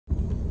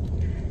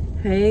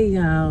Hey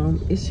y'all,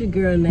 it's your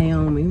girl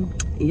Naomi.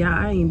 Y'all,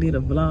 I ain't did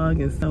a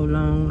vlog in so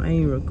long. I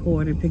ain't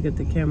recorded, pick up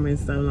the camera in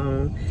so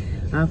long.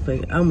 I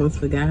almost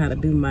forgot how to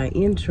do my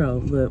intro.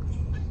 But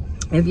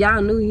if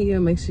y'all new here,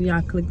 make sure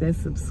y'all click that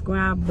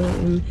subscribe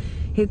button,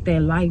 hit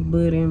that like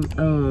button.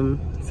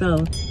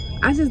 So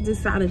I just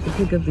decided to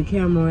pick up the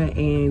camera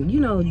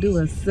and, do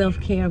a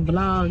self-care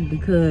vlog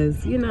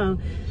because,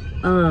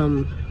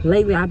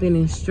 lately I've been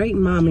in straight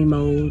mommy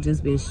mode,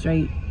 just been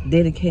straight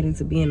dedicated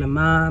to being a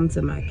mom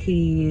to my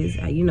kids.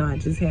 I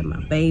just had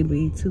my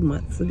baby 2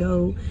 months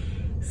ago.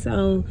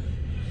 So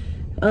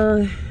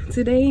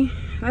today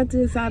I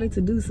decided to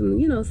do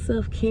some,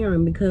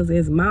 self-caring because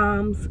as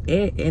moms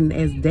and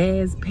as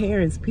dads,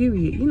 parents,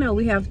 period,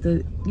 we have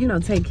to,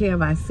 take care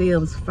of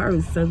ourselves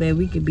first so that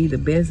we can be the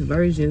best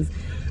versions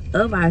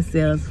of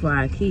ourselves for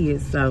our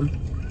kids. So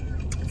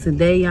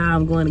today, y'all,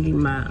 I'm going to get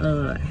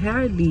my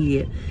hair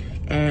did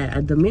at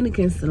a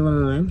Dominican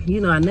Salon.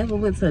 I never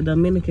went to a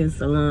Dominican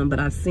Salon, but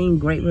I've seen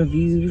great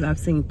reviews. I've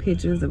seen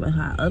pictures of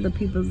how other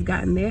people's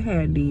gotten their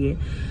hair did.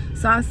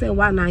 So I said,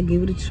 why not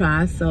give it a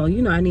try? So,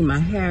 I need my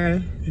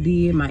hair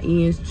did, my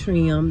ends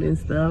trimmed and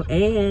stuff.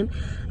 And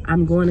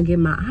I'm going to get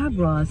my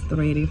eyebrows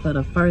threaded for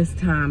the first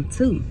time,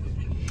 too.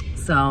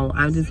 So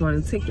I just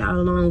want to take y'all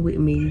along with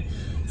me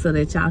so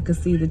that y'all can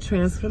see the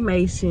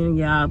transformation,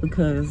 y'all,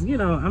 because,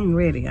 I'm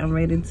ready. I'm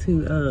ready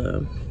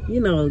to,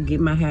 get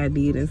my hair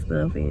did and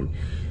stuff, and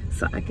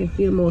so I can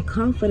feel more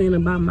confident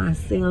about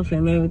myself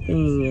and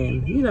everything,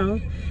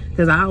 and,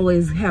 because I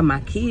always have my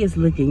kids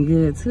looking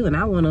good, too, and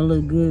I want to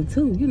look good,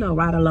 too,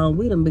 right along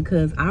with them,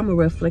 because I'm a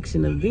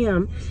reflection of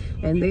them,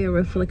 and they're a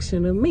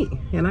reflection of me,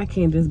 and I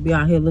can't just be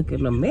out here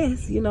looking a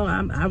mess.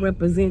 I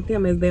represent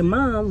them as their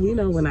mom,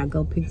 when I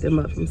go pick them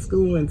up from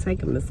school and take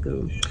them to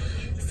school.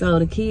 So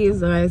the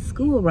kids are at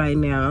school right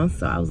now,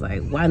 so I was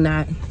like, why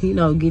not,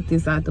 get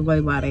this out the way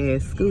while they're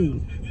at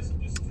school.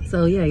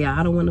 So yeah, y'all,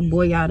 I don't want to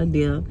bore y'all to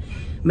death.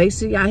 Make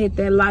sure y'all hit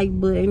that like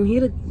button,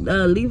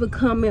 leave a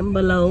comment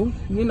below,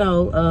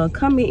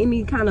 comment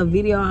any kind of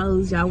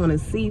videos y'all want to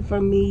see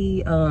from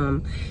me,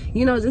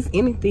 just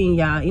anything,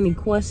 y'all, any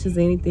questions,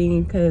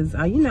 anything, because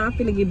I'm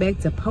finna get back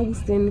to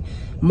posting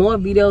more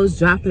videos,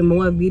 dropping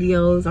more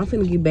videos. I'm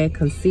finna get back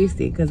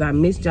consistent because I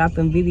miss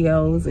dropping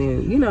videos,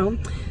 and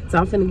so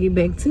I'm finna get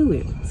back to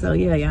it. So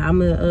yeah,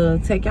 I'm gonna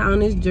take y'all on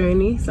this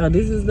journey. So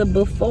this is the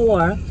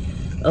before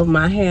of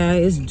my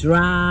hair. It's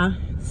dry,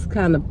 it's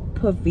kind of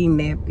puffy,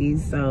 nappy,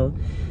 so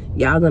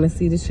y'all gonna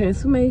see the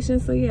transformation.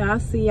 So yeah, I'll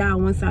see y'all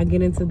once I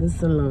get into the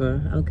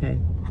salon. Okay.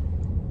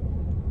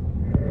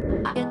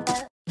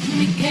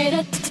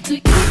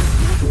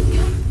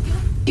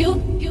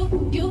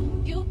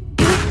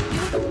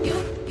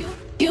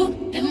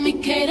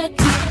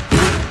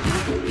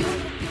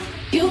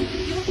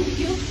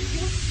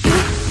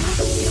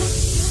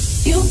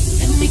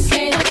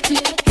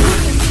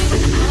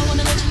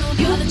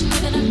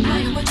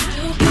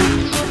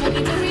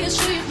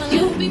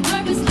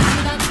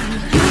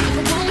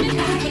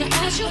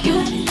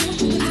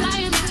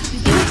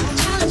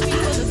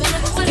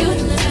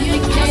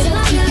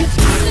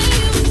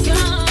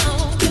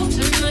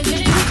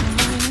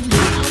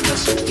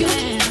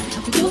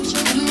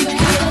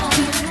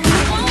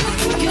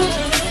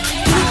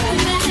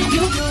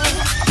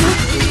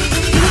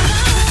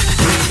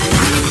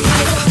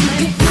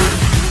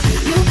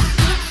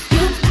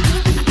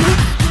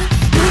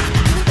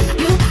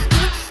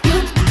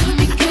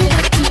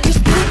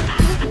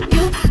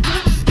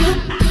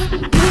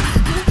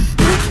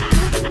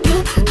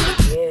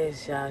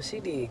 She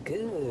did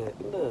good.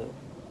 Look.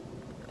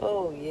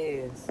 Oh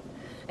yes.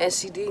 And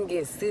she didn't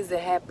get scissor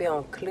happy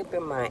on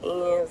clipping my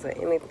ends or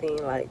anything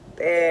like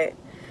that.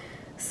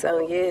 So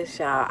yes,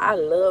 y'all, I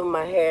love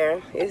my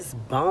hair. It's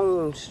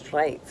bone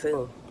straight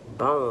too.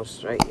 Bone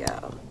straight,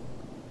 y'all.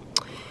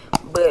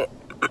 But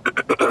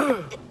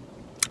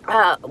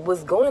I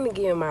was going to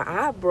get my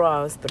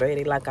eyebrows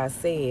threaded, like I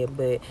said,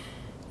 but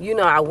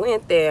I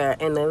went there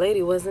and the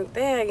lady wasn't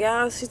there,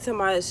 y'all. She told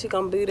me she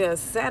gonna be there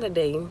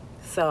Saturday.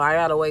 So I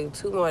gotta wait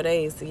 2 more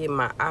days to get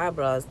my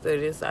eyebrows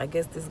threaded. So I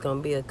guess this is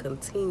gonna be a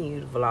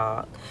continued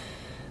vlog.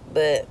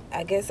 But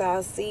I guess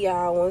I'll see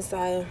y'all once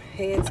I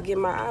head to get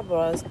my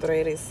eyebrows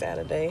threaded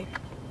Saturday.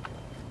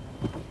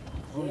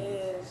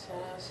 Yes,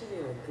 y'all, she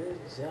did a good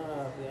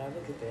job, y'all.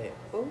 Look at that.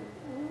 Ooh.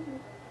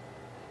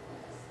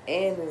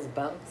 And it's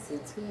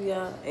bouncy too,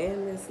 y'all.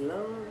 And it's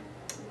long.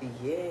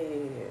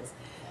 Yes.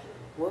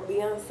 What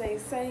Beyonce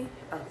say?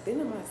 I'm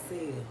feeling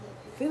myself.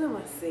 Feeling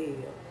myself.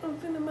 I'm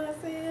feeling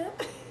myself.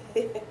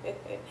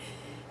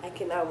 I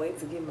cannot wait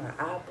to get my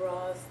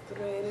eyebrows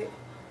threaded.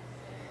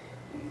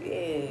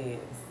 Yes.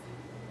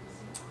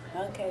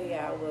 Okay,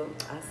 y'all. Well,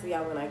 I'll see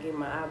y'all when I get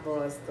my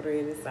eyebrows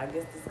threaded. So I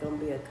guess this is going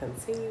to be a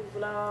continued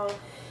vlog.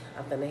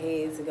 I'm going to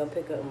head to go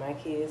pick up my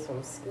kids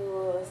from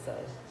school. So,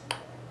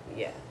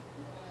 yeah.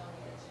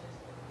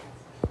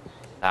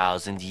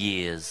 1,000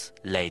 years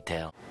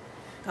later.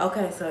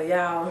 Okay, so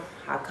y'all,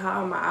 I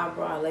called my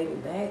eyebrow lady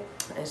back,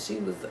 and she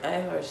was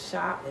at her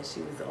shop, and she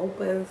was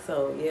open.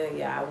 So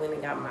yeah, I went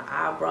and got my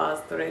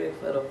eyebrows threaded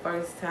for the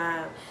first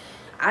time.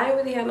 I didn't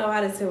really have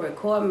nobody to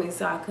record me,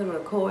 so I couldn't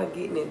record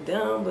getting it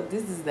done. But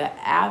this is the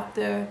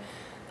after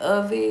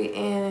of it,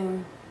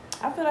 and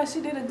I feel like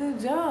she did a good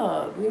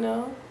job, you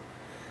know.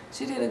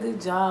 She did a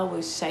good job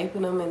with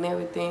shaping them and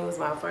everything. It was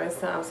my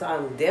first time, so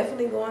I'm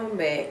definitely going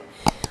back.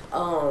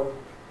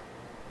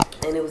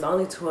 And it was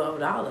only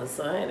 $12,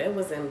 so that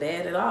wasn't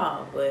bad at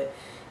all. But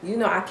you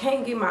know, I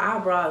can't get my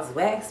eyebrows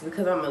waxed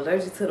because I'm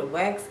allergic to the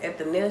wax at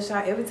the nail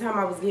shop. Every time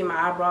I was getting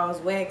my eyebrows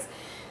waxed,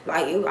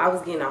 like I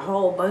was getting a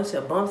whole bunch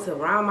of bumps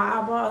around my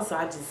eyebrows, so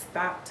I just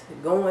stopped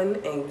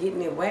going and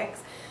getting it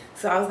waxed.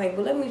 So I was like,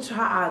 well, let me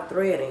try our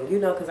threading, you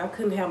know, because I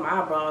couldn't have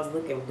my eyebrows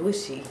looking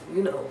bushy,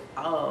 you know,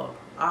 all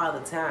the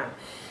time.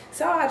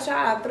 So I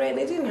tried our threading.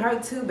 It didn't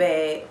hurt too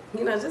bad,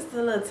 you know, just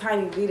a little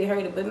tiny bit. It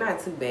hurted, but not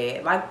too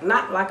bad. Like,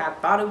 not like I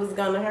thought it was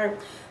going to hurt.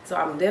 So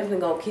I'm definitely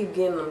going to keep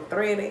getting them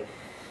threaded.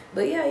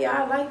 But yeah,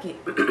 y'all, I like it.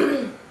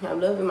 I'm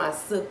loving my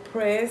silk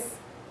press.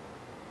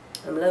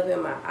 I'm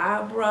loving my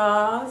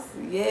eyebrows.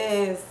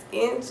 Yes,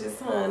 inches,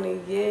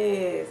 honey.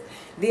 Yes.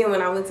 Then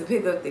when I went to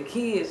pick up the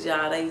kids,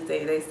 y'all, they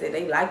said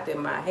they liked it,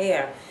 my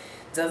hair.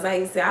 Just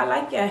like he said, I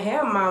like your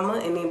hair, mama.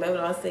 And then baby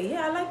I said,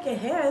 yeah, I like your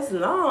hair. It's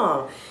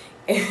long.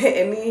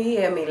 And then he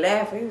had me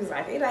laughing. He was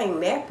like, it ain't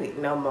nappy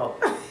no more.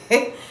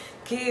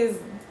 Kids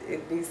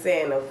be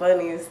saying the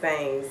funniest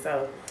things.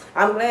 So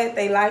I'm glad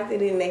they liked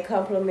it and they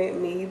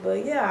compliment me.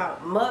 But yeah,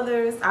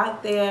 mothers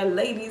out there,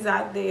 ladies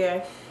out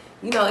there,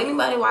 you know,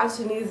 anybody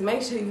watching this,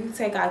 make sure you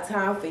take our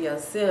time for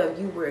yourself.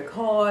 You work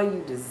hard,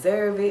 you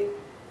deserve it.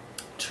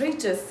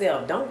 Treat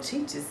yourself, don't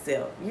cheat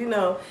yourself. You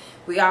know,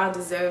 we all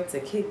deserve to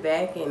kick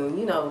back and,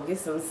 you know, get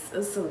some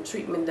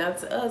treatment done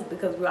to us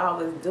because we're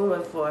always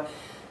doing for,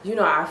 you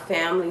know, our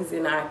families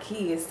and our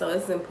kids. So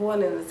it's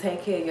important to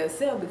take care of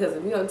yourself, because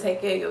if you don't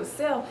take care of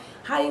yourself,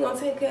 how you gonna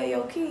take care of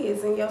your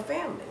kids and your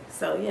family?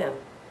 So yeah,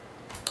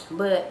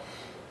 but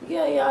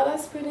yeah, y'all,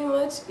 that's pretty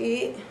much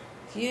it.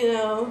 You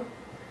know,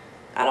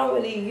 I don't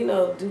really, you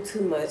know, do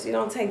too much. It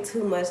don't take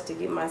too much to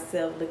get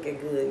myself looking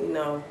good, you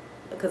know,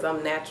 because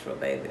I'm natural,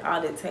 baby.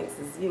 All it takes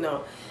is, you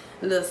know,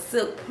 a little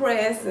silk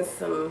press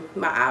and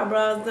my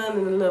eyebrows done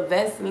and a little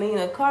Vaseline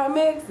or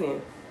Carmex,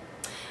 and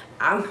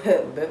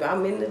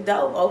I'm in the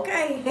dope,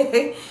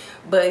 okay?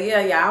 But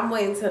yeah, I'm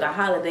waiting till the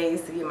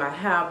holidays to get my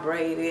hair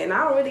braided, and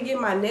I don't really get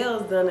my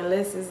nails done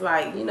unless it's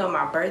like, you know,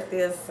 my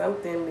birthday or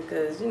something,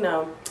 because, you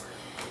know,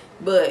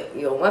 but,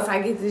 you know, once I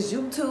get this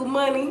YouTube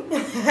money,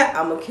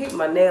 I'm gonna keep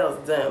my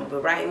nails done.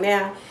 But right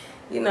now,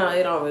 you know,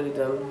 it don't really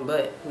do.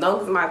 But as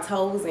long as my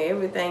toes and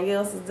everything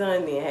else is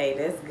done, then hey,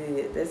 that's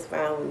good. That's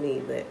fine with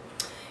me. But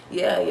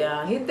yeah,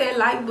 y'all, hit that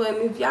like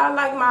button if y'all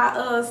like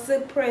my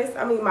silk press.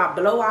 I mean, my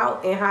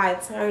blowout and how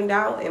it turned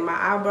out and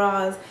my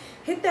eyebrows.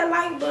 Hit that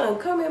like button.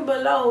 Comment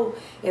below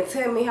and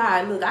tell me how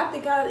it look. I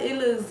think it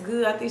looks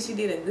good. I think she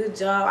did a good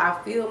job.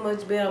 I feel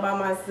much better about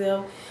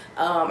myself.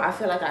 I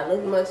feel like I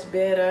look much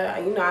better.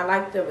 You know, I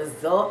like the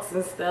results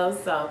and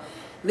stuff. So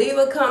leave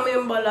a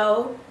comment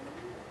below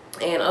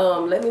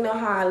and let me know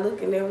how I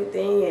look and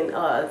everything,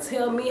 and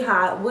tell me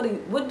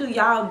what do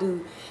y'all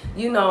do,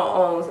 you know,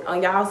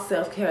 on y'all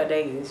self-care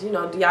days. You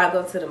know, do y'all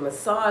go to the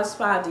massage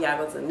spot? Do y'all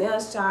go to the nail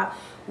shop?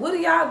 What do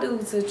y'all do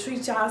to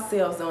treat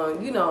yourselves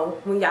on, you know,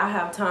 when y'all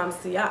have times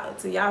to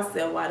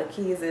yourself while the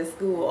kids at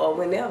school or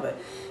whenever?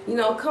 You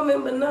know,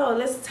 comment below.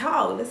 Let's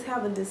talk. Let's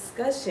have a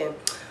discussion.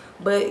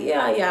 But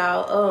yeah,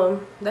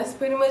 y'all, that's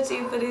pretty much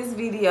it for this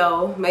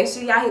video. Make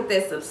sure y'all hit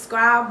that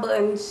subscribe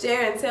button,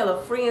 share, and tell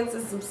a friend to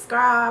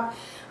subscribe.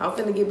 I'm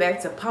finna get back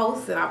to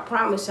posting. I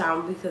promise y'all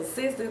I'm gonna be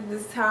consistent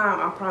this time.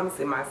 I'm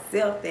promising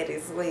myself that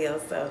as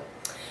well. So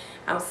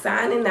I'm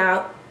signing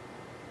out,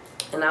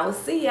 and I will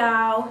see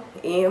y'all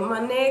in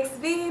my next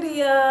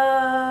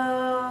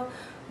video.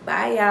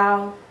 Bye,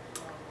 y'all.